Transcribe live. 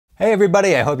Hey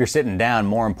everybody, I hope you're sitting down.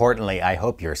 More importantly, I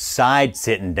hope you're side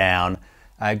sitting down.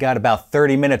 I got about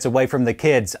 30 minutes away from the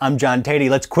kids. I'm John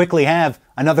Teti. Let's quickly have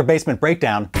another basement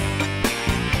breakdown.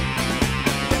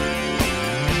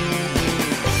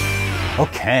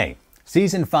 Okay,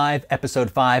 Season 5, Episode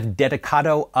 5,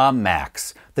 Dedicado A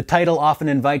Max. The title often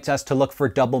invites us to look for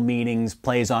double meanings,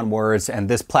 plays on words, and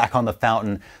this plaque on the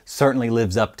fountain certainly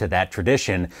lives up to that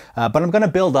tradition. But I'm going to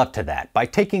build up to that by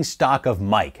taking stock of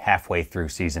Mike halfway through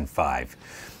Season 5.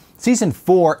 Season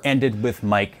 4 ended with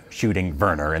Mike shooting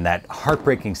Werner in that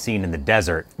heartbreaking scene in the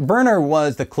desert. Werner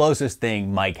was the closest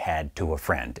thing Mike had to a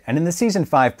friend. And in the Season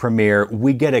 5 premiere,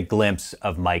 we get a glimpse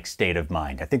of Mike's state of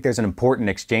mind. I think there's an important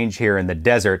exchange here in the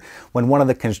desert when one of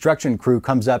the construction crew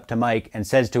comes up to Mike and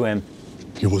says to him,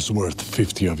 "He was worth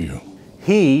 50 of you."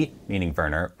 He, meaning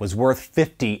Werner, was worth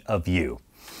 50 of you.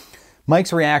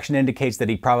 Mike's reaction indicates that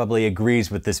he probably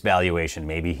agrees with this valuation.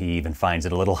 Maybe he even finds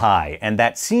it a little high. And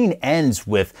that scene ends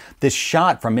with this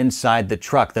shot from inside the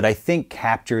truck that I think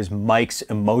captures Mike's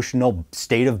emotional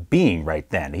state of being right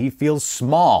then. He feels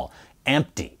small,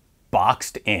 empty,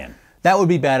 boxed in. That would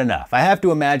be bad enough. I have to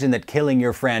imagine that killing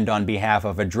your friend on behalf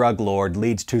of a drug lord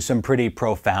leads to some pretty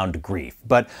profound grief.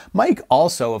 But Mike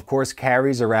also, of course,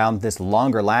 carries around this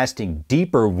longer-lasting,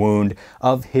 deeper wound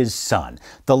of his son.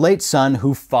 The late son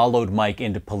who followed Mike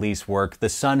into police work, the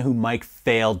son who Mike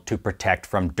failed to protect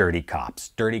from dirty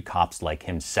cops like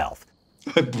himself.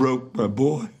 I broke my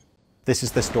boy. This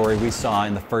is the story we saw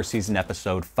in the first season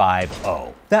episode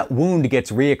 5-0. That wound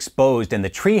gets re-exposed in the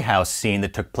treehouse scene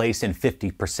that took place in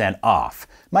 50% Off.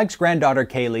 Mike's granddaughter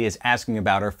Kaylee is asking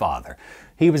about her father.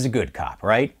 He was a good cop,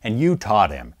 right? And you taught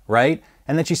him, right?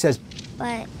 And then she says,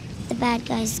 "But the bad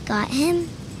guys got him?"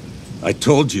 I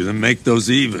told you to make those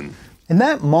even. In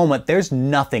that moment, there's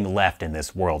nothing left in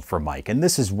this world for Mike, and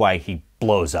this is why he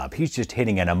blows up. He's just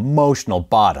hitting an emotional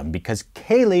bottom because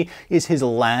Kaylee is his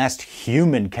last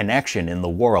human connection in the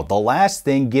world, the last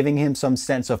thing giving him some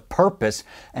sense of purpose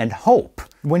and hope.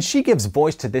 When she gives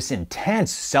voice to this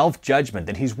intense self-judgment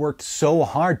that he's worked so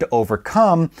hard to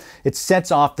overcome, it sets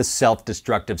off the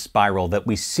self-destructive spiral that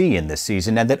we see in this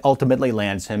season and that ultimately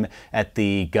lands him at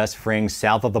the Gus Fring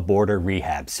south of the border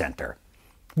rehab center.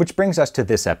 Which brings us to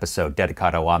this episode,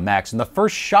 Dedicado A Max. And the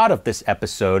first shot of this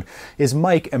episode is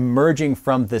Mike emerging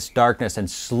from this darkness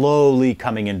and slowly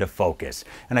coming into focus.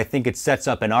 And I think it sets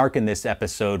up an arc in this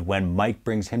episode when Mike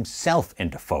brings himself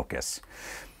into focus.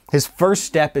 His first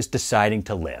step is deciding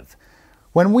to live.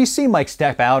 When we see Mike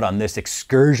step out on this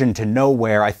excursion to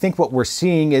nowhere, I think what we're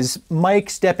seeing is Mike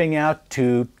stepping out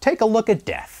to take a look at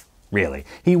death. Really.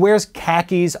 He wears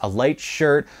khakis, a light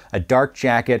shirt, a dark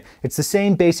jacket. It's the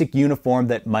same basic uniform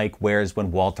that Mike wears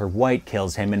when Walter White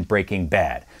kills him in Breaking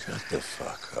Bad. Shut the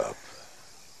fuck up.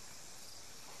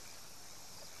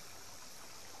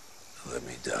 Let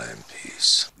me die in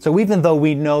peace. So even though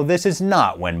we know this is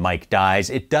not when Mike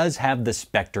dies, it does have the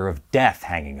specter of death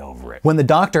hanging over it. When the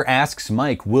doctor asks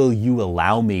Mike, "Will you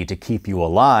allow me to keep you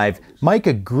alive?" Mike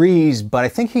agrees, but I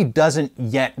think he doesn't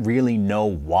yet really know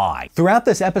why. Throughout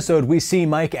this episode, we see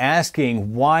Mike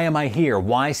asking, "Why am I here?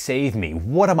 Why save me?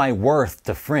 What am I worth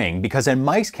to Fring?" Because in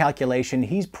Mike's calculation,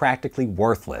 he's practically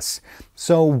worthless.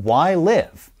 So why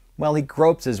live? Well, he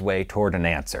gropes his way toward an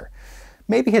answer.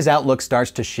 Maybe his outlook starts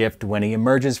to shift when he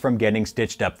emerges from getting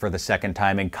stitched up for the second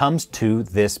time and comes to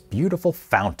this beautiful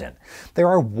fountain. There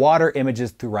are water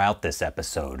images throughout this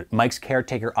episode. Mike's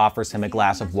caretaker offers him a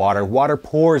glass of water. Water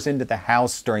pours into the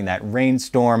house during that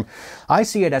rainstorm. I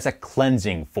see it as a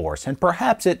cleansing force, and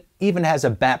perhaps it even has a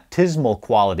baptismal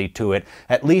quality to it,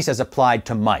 at least as applied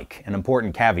to Mike. An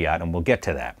important caveat, and we'll get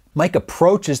to that. Mike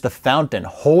approaches the fountain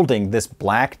holding this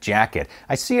black jacket.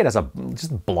 I see it as a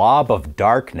just blob of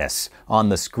darkness on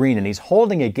the screen, and he's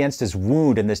holding against his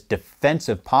wound in this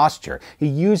defensive posture. He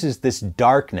uses this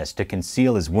darkness to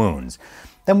conceal his wounds.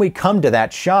 Then we come to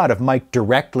that shot of Mike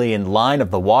directly in line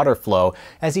of the water flow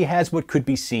as he has what could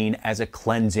be seen as a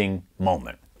cleansing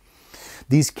moment.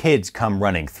 These kids come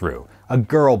running through. A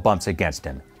girl bumps against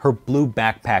him. Her blue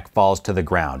backpack falls to the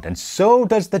ground, and so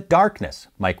does the darkness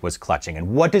Mike was clutching.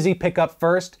 And what does he pick up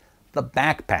first? The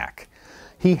backpack.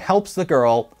 He helps the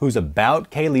girl, who's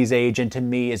about Kaylee's age and to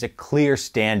me is a clear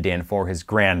stand-in for his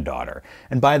granddaughter.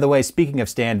 And by the way, speaking of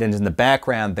stand-ins, in the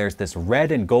background there's this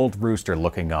red and gold rooster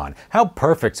looking on. How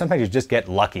perfect, sometimes you just get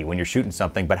lucky when you're shooting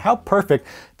something, but how perfect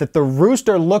that the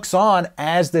rooster looks on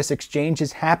as this exchange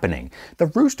is happening. The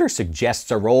rooster suggests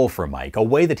a role for Mike, a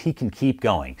way that he can keep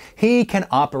going. He can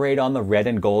operate on the red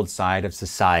and gold side of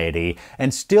society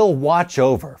and still watch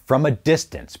over, from a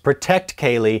distance, protect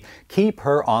Kaylee, keep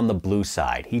her on the blue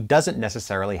side. He doesn't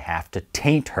necessarily have to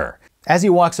taint her. As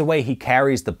he walks away, he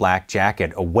carries the black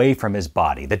jacket away from his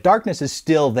body. The darkness is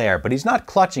still there, but he's not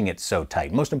clutching it so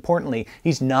tight. Most importantly,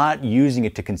 he's not using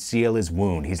it to conceal his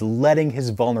wound. He's letting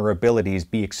his vulnerabilities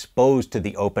be exposed to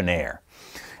the open air.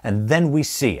 And then we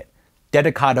see it.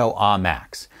 Dedicado A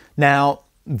Max. Now,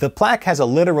 the plaque has a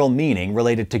literal meaning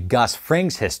related to Gus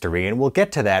Fring's history, and we'll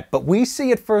get to that, but we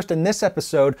see it first in this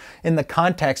episode in the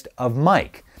context of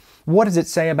Mike. What does it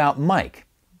say about Mike?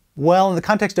 Well, in the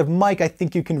context of Mike, I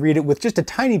think you can read it with just a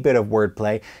tiny bit of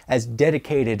wordplay as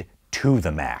dedicated to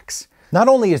the max. Not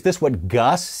only is this what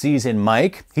Gus sees in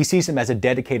Mike, he sees him as a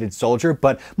dedicated soldier,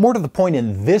 but more to the point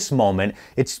in this moment,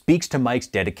 it speaks to Mike's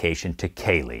dedication to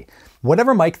Kaylee.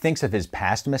 Whatever Mike thinks of his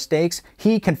past mistakes,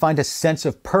 he can find a sense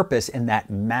of purpose in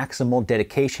that maximal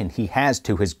dedication he has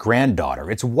to his granddaughter.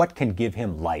 It's what can give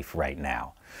him life right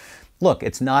now. Look,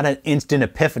 it's not an instant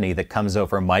epiphany that comes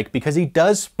over Mike because he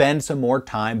does spend some more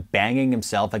time banging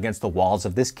himself against the walls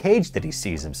of this cage that he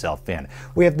sees himself in.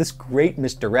 We have this great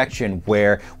misdirection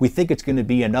where we think it's going to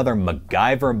be another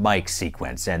MacGyver Mike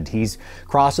sequence, and he's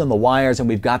crossing the wires and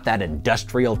we've got that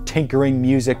industrial tinkering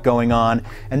music going on,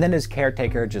 and then his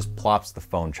caretaker just plops the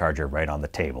phone charger right on the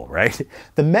table, right?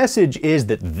 The message is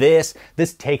that this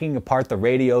taking apart the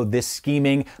radio, this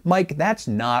scheming, Mike, that's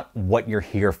not what you're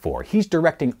here for. He's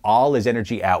directing all his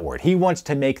energy outward. He wants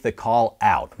to make the call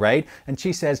out, right? And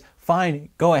she says, fine,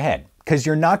 go ahead, because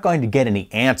you're not going to get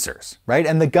any answers, right?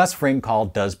 And the Gus Fring call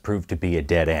does prove to be a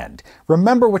dead end.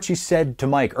 Remember what she said to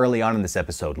Mike early on in this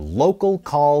episode, local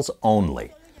calls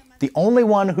only. The only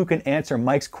one who can answer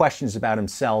Mike's questions about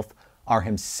himself are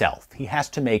himself. He has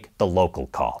to make the local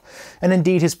call. And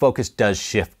indeed, his focus does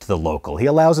shift to the local. He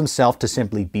allows himself to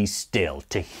simply be still,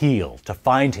 to heal, to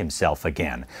find himself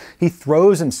again. He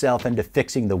throws himself into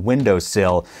fixing the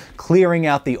windowsill, clearing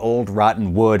out the old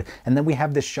rotten wood, and then we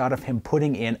have this shot of him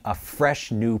putting in a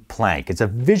fresh new plank. It's a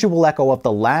visual echo of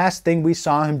the last thing we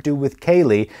saw him do with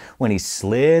Kaylee when he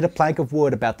slid a plank of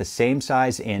wood about the same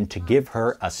size in to give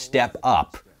her a step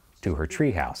up to her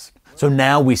treehouse. So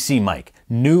now we see Mike,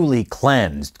 newly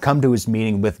cleansed, come to his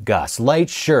meeting with Gus. Light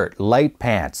shirt, light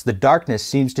pants. The darkness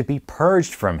seems to be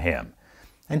purged from him.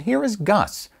 And here is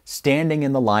Gus, standing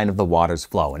in the line of the water's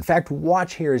flow. In fact,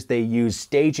 watch here as they use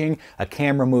staging, a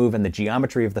camera move, and the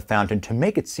geometry of the fountain to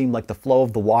make it seem like the flow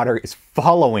of the water is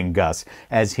following Gus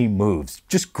as he moves.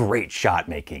 Just great shot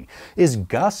making. Is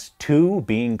Gus, too,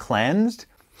 being cleansed?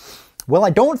 Well,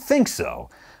 I don't think so.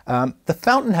 The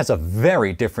fountain has a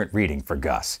very different reading for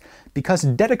Gus, because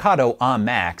Dedicado A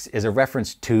Max is a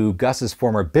reference to Gus's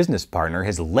former business partner,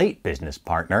 his late business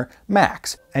partner,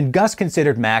 Max. And Gus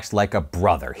considered Max like a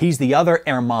brother. He's the other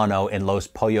hermano in Los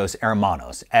Pollos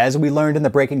Hermanos, as we learned in the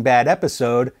Breaking Bad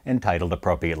episode entitled,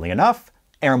 appropriately enough,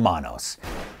 Hermanos.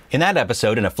 In that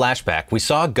episode, in a flashback, we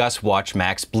saw Gus watch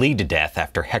Max bleed to death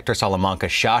after Hector Salamanca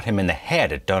shot him in the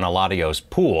head at Don Eladio's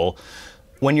pool.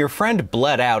 When your friend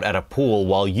bled out at a pool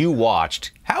while you watched,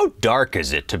 how dark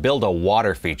is it to build a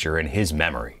water feature in his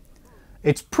memory?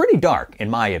 It's pretty dark, in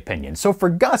my opinion. So for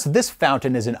Gus, this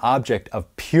fountain is an object of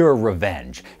pure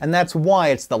revenge, and that's why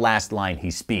it's the last line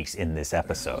he speaks in this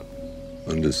episode.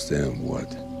 Understand what?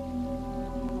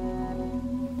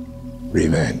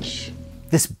 Revenge.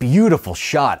 This beautiful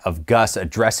shot of Gus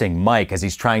addressing Mike as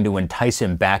he's trying to entice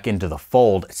him back into the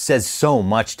fold says so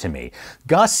much to me.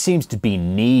 Gus seems to be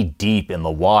knee-deep in the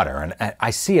water, and I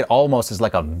see it almost as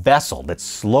like a vessel that's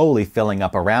slowly filling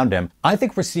up around him. I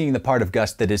think we're seeing the part of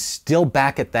Gus that is still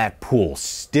back at that pool,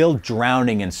 still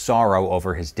drowning in sorrow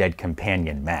over his dead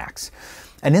companion, Max.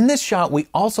 And in this shot, we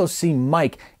also see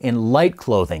Mike in light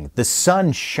clothing, the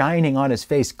sun shining on his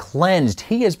face, cleansed.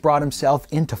 He has brought himself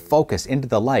into focus, into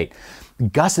the light.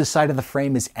 Gus's side of the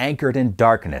frame is anchored in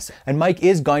darkness, and Mike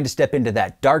is going to step into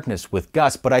that darkness with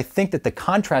Gus, but I think that the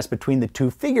contrast between the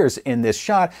two figures in this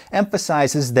shot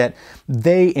emphasizes that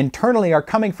they internally are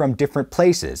coming from different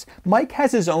places. Mike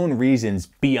has his own reasons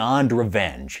beyond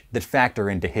revenge that factor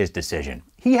into his decision.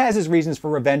 He has his reasons for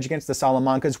revenge against the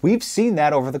Salamancas. We've seen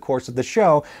that over the course of the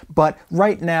show, but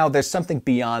right now there's something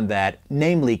beyond that,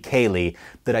 namely Kaylee,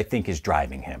 that I think is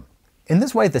driving him. In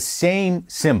this way, the same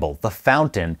symbol, the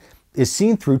fountain, is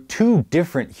seen through two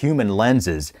different human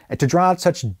lenses and to draw out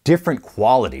such different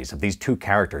qualities of these two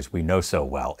characters we know so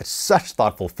well. It's such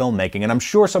thoughtful filmmaking, and I'm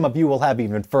sure some of you will have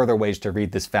even further ways to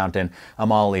read this fountain.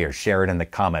 I'm all ears. Share it in the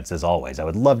comments as always. I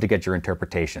would love to get your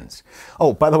interpretations.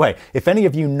 Oh, by the way, if any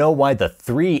of you know why the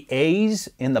 3 A's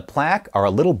in the plaque are a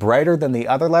little brighter than the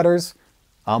other letters,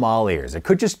 I'm all ears. It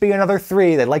could just be another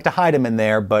 3. They'd like to hide them in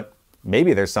there, but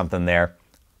maybe there's something there.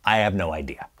 I have no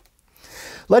idea.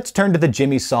 Let's turn to the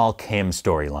Jimmy, Saul, Kim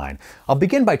storyline. I'll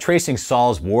begin by tracing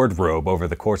Saul's wardrobe over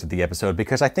the course of the episode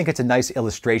because I think it's a nice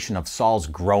illustration of Saul's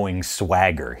growing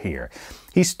swagger here.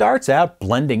 He starts out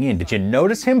blending in. Did you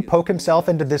notice him poke himself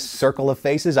into this circle of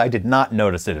faces? I did not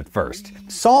notice it at first.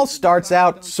 Saul starts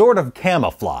out sort of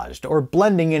camouflaged, or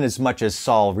blending in as much as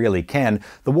Saul really can.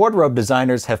 The wardrobe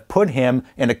designers have put him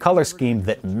in a color scheme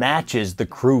that matches the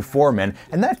crew foreman,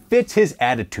 and that fits his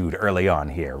attitude early on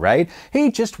here, right?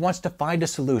 He just wants to find a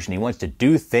solution. He wants to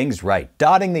do things right,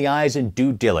 dotting the I's in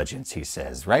due diligence, he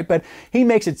says, right? But he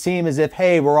makes it seem as if,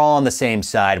 hey, we're all on the same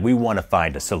side. We want to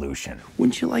find a solution.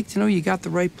 Wouldn't you like to know you got the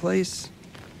right place?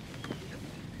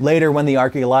 Later, when the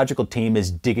archaeological team is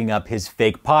digging up his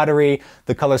fake pottery,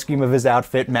 the color scheme of his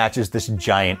outfit matches this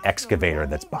giant excavator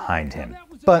that's behind him.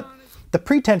 But the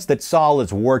pretense that Saul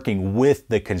is working with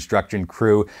the construction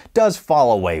crew does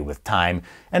fall away with time,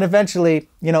 and eventually,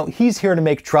 he's here to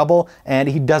make trouble, and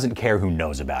he doesn't care who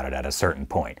knows about it at a certain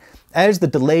point. As the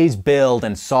delays build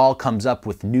and Saul comes up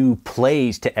with new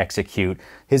plays to execute,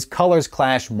 his colors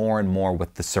clash more and more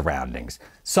with the surroundings.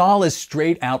 Saul is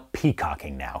straight out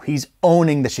peacocking now. He's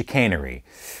owning the chicanery.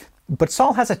 But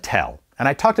Saul has a tell, and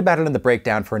I talked about it in the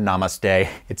breakdown for Namaste.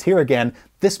 It's here again,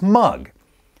 this mug.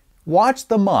 Watch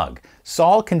the mug.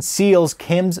 Saul conceals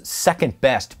Kim's second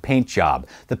best paint job,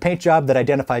 the paint job that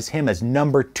identifies him as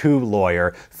number 2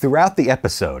 lawyer throughout the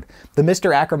episode. The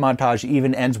Mr. Acker montage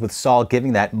even ends with Saul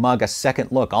giving that mug a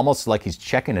second look, almost like he's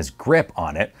checking his grip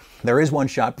on it. There is one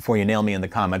shot, before you nail me in the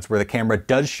comments, where the camera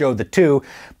does show the 2,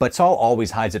 but Saul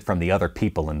always hides it from the other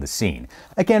people in the scene.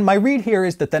 Again, my read here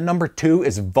is that the number 2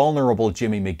 is vulnerable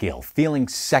Jimmy McGill, feeling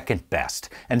second best,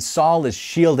 and Saul is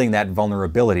shielding that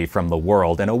vulnerability from the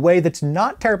world in a way that's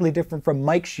not terribly different from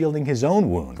Mike shielding his own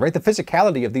wound, right? The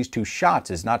physicality of these two shots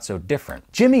is not so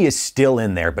different. Jimmy is still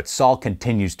in there, but Saul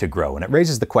continues to grow, and it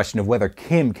raises the question of whether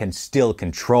Kim can still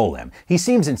control him. He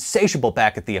seems insatiable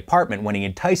back at the apartment when he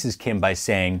entices Kim by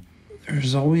saying,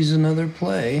 "There's always another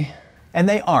play." And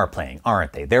they are playing,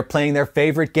 aren't they? They're playing their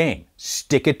favorite game,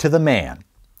 stick it to the man.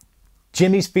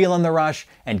 Jimmy's feeling the rush,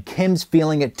 and Kim's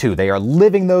feeling it too. They are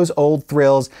living those old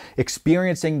thrills,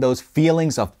 experiencing those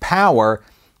feelings of power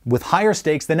with higher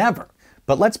stakes than ever.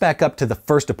 But let's back up to the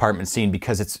first apartment scene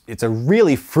because it's a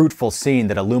really fruitful scene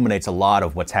that illuminates a lot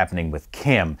of what's happening with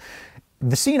Kim.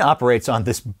 The scene operates on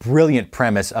this brilliant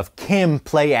premise of Kim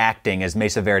play acting as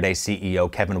Mesa Verde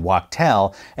CEO Kevin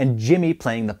Wachtell and Jimmy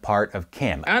playing the part of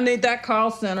Kim. I need that call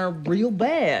center real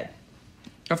bad.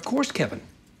 Of course, Kevin.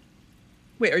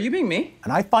 Wait, are you being me?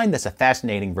 And I find this a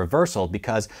fascinating reversal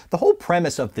because the whole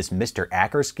premise of this Mr.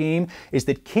 Acker scheme is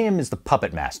that Kim is the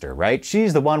puppet master, right?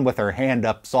 She's the one with her hand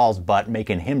up Saul's butt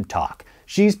making him talk.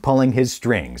 She's pulling his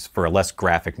strings, for a less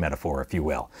graphic metaphor, if you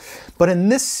will. But in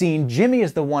this scene, Jimmy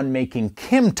is the one making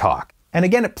Kim talk. And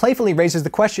again, it playfully raises the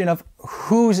question of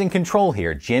who's in control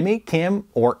here, Jimmy, Kim,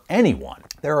 or anyone?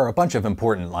 There are a bunch of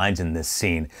important lines in this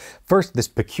scene. First, this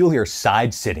peculiar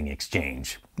side-sitting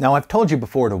exchange. Now, I've told you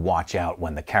before to watch out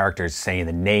when the characters say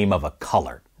the name of a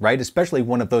color, right? Especially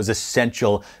one of those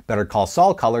essential Better Call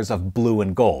Saul colors of blue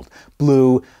and gold.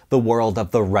 Blue, the world of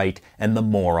the right and the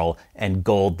moral, and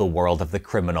gold, the world of the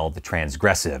criminal, the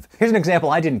transgressive. Here's an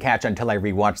example I didn't catch until I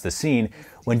rewatched the scene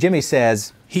when Jimmy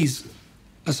says, "He's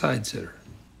a side sitter."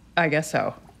 I guess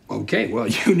so. Okay, well,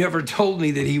 you never told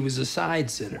me that he was a side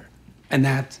sitter. And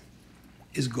that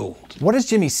is gold. What does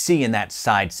Jimmy see in that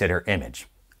side-sitter image?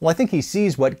 Well, I think he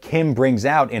sees what Kim brings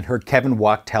out in her Kevin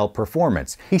Wachtell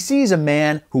performance. He sees a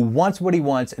man who wants what he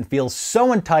wants and feels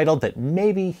so entitled that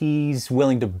maybe he's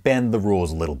willing to bend the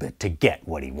rules a little bit to get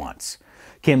what he wants.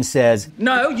 Kim says,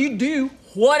 No, you do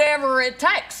whatever it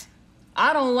takes.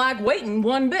 I don't like waiting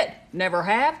one bit. Never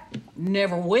have,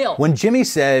 never will. When Jimmy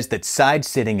says that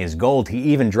side-sitting is gold, he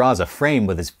even draws a frame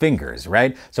with his fingers,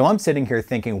 right? So I'm sitting here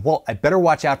thinking, well, I better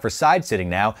watch out for side-sitting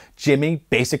now. Jimmy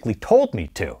basically told me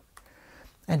to.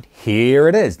 And here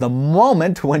it is, the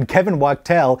moment when Kevin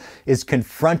Wachtell is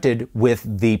confronted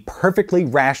with the perfectly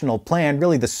rational plan,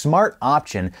 really the smart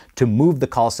option to move the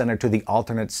call center to the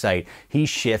alternate site, he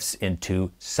shifts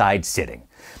into side-sitting.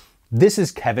 This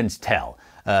is Kevin's tell.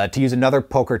 To use another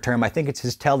poker term, I think it's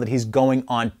his tell that he's going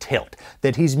on tilt,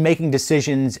 that he's making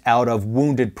decisions out of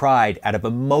wounded pride, out of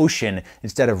emotion,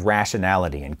 instead of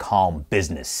rationality and calm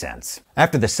business sense.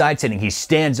 After the side-sitting, he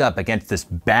stands up against this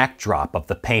backdrop of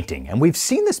the painting. And we've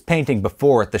seen this painting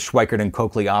before at the Schweikert and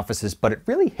Coakley offices, but it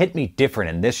really hit me different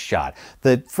in this shot.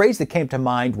 The phrase that came to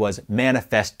mind was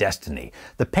manifest destiny.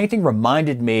 The painting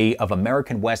reminded me of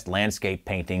American West landscape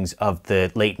paintings of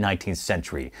the late 19th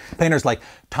century. Painters like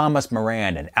Thomas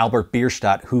Moran and Albert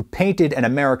Bierstadt, who painted an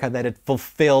America that had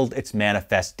fulfilled its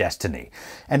manifest destiny.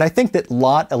 And I think that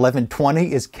Lot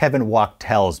 1120 is Kevin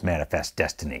Wachtell's manifest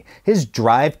destiny. His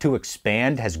drive to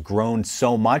expand has grown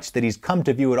so much that he's come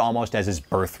to view it almost as his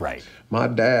birthright. My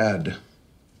dad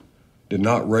did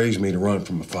not raise me to run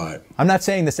from a fight. I'm not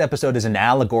saying this episode is an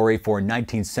allegory for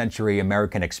 19th century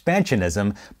American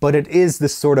expansionism, but it is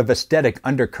this sort of aesthetic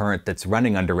undercurrent that's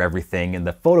running under everything. In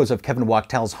the photos of Kevin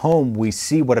Wachtell's home, we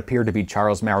see what appear to be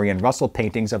Charles Marion Russell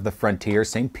paintings of the frontier,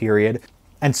 same period.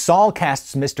 And Saul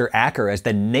casts Mr. Acker as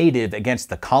the native against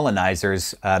the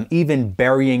colonizers, even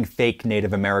burying fake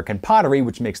Native American pottery,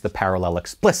 which makes the parallel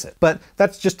explicit. But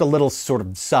that's just a little sort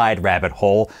of side rabbit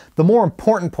hole. The more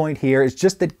important point here is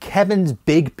just that Kevin's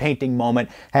big painting moment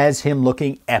has him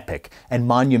looking epic and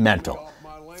monumental,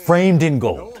 framed in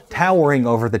gold, towering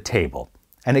over the table.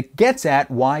 And it gets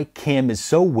at why Kim is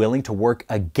so willing to work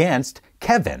against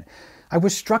Kevin. I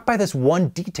was struck by this one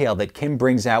detail that Kim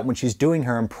brings out when she's doing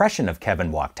her impression of Kevin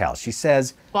Wachtell. She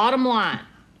says, Bottom line,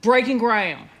 breaking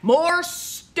ground, more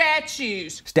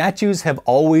statues. Statues have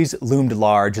always loomed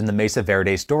large in the Mesa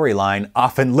Verde storyline,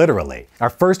 often literally. Our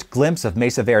first glimpse of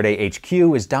Mesa Verde HQ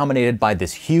is dominated by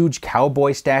this huge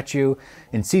cowboy statue.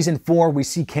 In season 4, we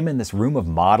see Kim in this room of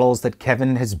models that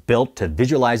Kevin has built to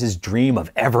visualize his dream of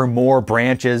ever more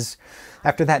branches.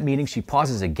 After that meeting, she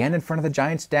pauses again in front of the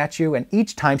giant statue, and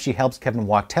each time she helps Kevin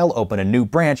Wachtell open a new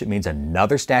branch, it means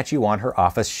another statue on her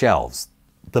office shelves.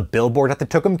 The billboard at the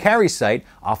Tucumcari site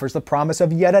offers the promise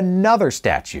of yet another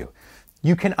statue.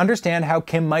 You can understand how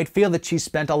Kim might feel that she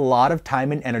spent a lot of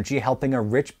time and energy helping a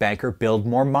rich banker build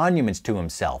more monuments to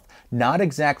himself. Not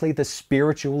exactly the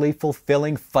spiritually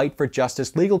fulfilling fight for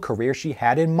justice legal career she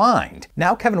had in mind.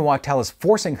 Now Kevin Wachtell is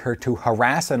forcing her to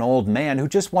harass an old man who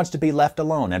just wants to be left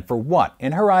alone, and for what?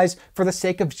 In her eyes, for the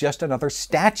sake of just another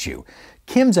statue.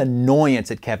 Kim's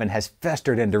annoyance at Kevin has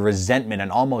festered into resentment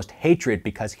and almost hatred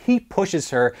because he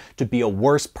pushes her to be a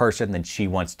worse person than she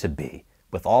wants to be.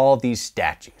 With all these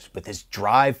statues, with his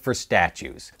drive for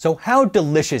statues. So how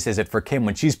delicious is it for Kim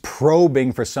when she's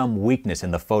probing for some weakness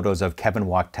in the photos of Kevin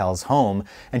Wachtell's home,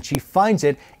 and she finds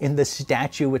it in the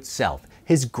statue itself.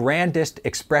 His grandest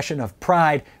expression of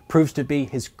pride proves to be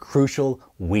his crucial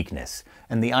weakness.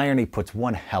 And the irony puts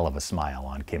one hell of a smile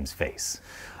on Kim's face.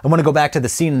 I want to go back to the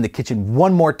scene in the kitchen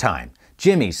one more time.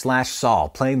 Jimmy/Saul,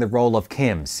 playing the role of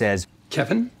Kim, says,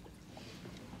 Kevin,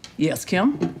 Yes,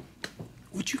 Kim?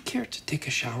 would you care to take a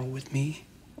shower with me?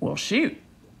 Well, shoot.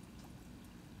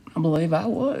 I believe I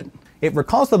would. It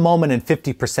recalls the moment in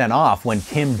 50% Off when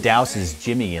Kim douses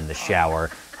Jimmy in the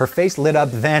shower. Her face lit up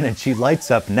then and she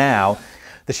lights up now.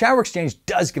 The shower exchange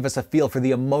does give us a feel for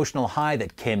the emotional high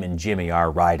that Kim and Jimmy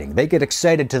are riding. They get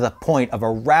excited to the point of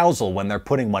arousal when they're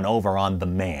putting one over on the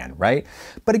man, right?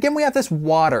 But again, we have this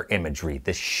water imagery,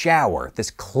 this shower,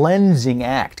 this cleansing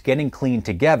act, getting clean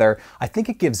together. I think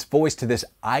it gives voice to this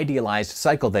idealized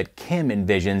cycle that Kim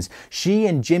envisions. She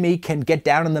and Jimmy can get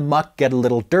down in the muck, get a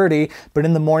little dirty, but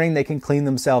in the morning they can clean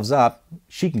themselves up.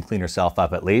 She can clean herself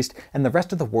up at least, and the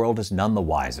rest of the world is none the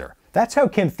wiser. That's how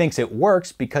Kim thinks it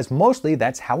works, because mostly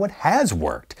that's how it has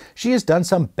worked. She has done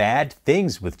some bad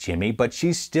things with Jimmy, but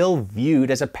she's still viewed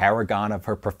as a paragon of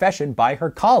her profession by her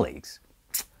colleagues.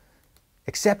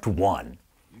 Except one.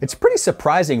 It's pretty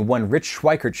surprising when Rich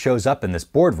Schweikert shows up in this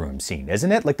boardroom scene,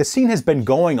 isn't it? Like, the scene has been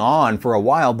going on for a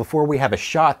while before we have a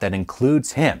shot that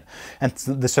includes him. And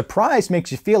the surprise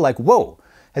makes you feel like, whoa,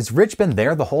 has Rich been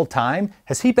there the whole time?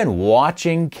 Has he been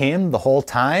watching Kim the whole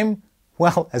time?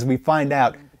 Well, as we find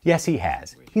out, yes, he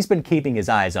has. He's been keeping his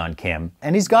eyes on Kim,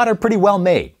 and he's got her pretty well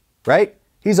made, right?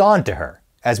 He's on to her,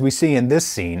 as we see in this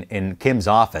scene in Kim's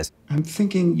office. I'm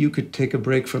thinking you could take a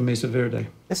break from Mesa Verde.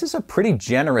 This is a pretty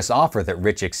generous offer that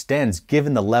Rich extends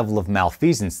given the level of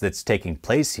malfeasance that's taking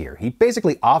place here. He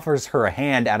basically offers her a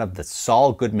hand out of the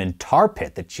Saul Goodman tar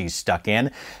pit that she's stuck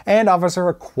in and offers her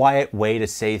a quiet way to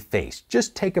save face.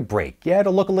 Just take a break. Yeah,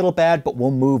 it'll look a little bad, but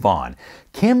we'll move on.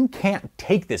 Kim can't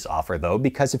take this offer though,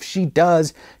 because if she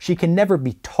does, she can never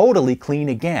be totally clean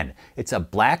again. It's a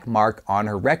black mark on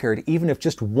her record, even if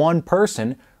just one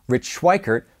person, Rich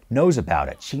Schweikert, knows about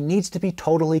it. She needs to be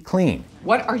totally clean.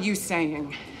 What are you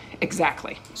saying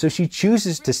exactly? So she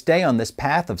chooses to stay on this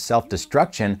path of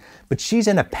self-destruction, but she's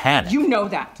in a panic. You know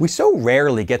that. We so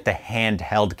rarely get the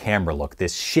handheld camera look,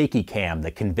 this shaky cam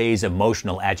that conveys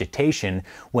emotional agitation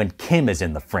when Kim is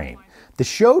in the frame. The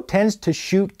show tends to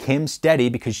shoot Kim steady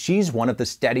because she's one of the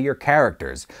steadier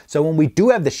characters. So when we do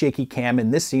have the shaky cam in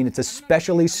this scene, it's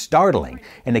especially startling,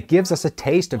 and it gives us a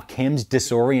taste of Kim's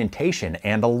disorientation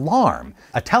and alarm.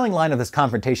 A telling line of this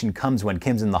confrontation comes when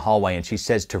Kim's in the hallway and she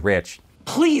says to Rich,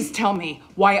 Please tell me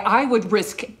why I would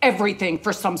risk everything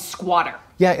for some squatter.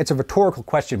 Yeah, it's a rhetorical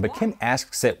question, but Kim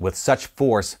asks it with such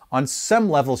force. On some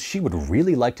level, she would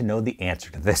really like to know the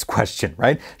answer to this question,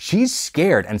 right? She's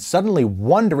scared and suddenly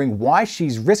wondering why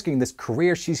she's risking this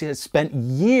career she has spent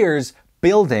years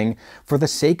building for the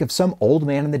sake of some old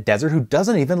man in the desert who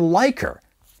doesn't even like her.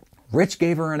 Rich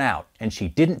gave her an out, and she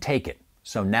didn't take it.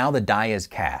 So now the die is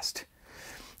cast.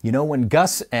 You know, when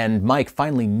Gus and Mike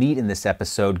finally meet in this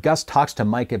episode, Gus talks to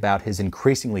Mike about his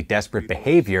increasingly desperate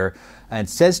behavior and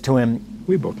says to him,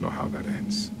 We both know how that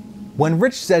ends. when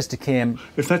Rich says to Kim,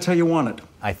 If that's how you want it.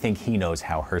 I think he knows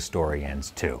how her story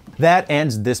ends too. That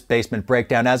ends this basement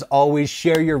breakdown. As always,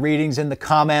 share your readings in the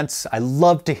comments. I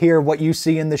love to hear what you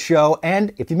see in the show.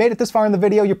 And if you made it this far in the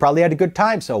video, you probably had a good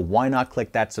time. So why not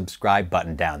click that subscribe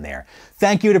button down there?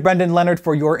 Thank you to Brendan Leonard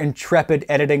for your intrepid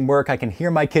editing work. I can hear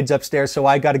my kids upstairs, so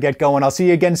I gotta get going. I'll see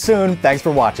you again soon. Thanks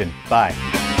for watching.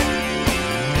 Bye.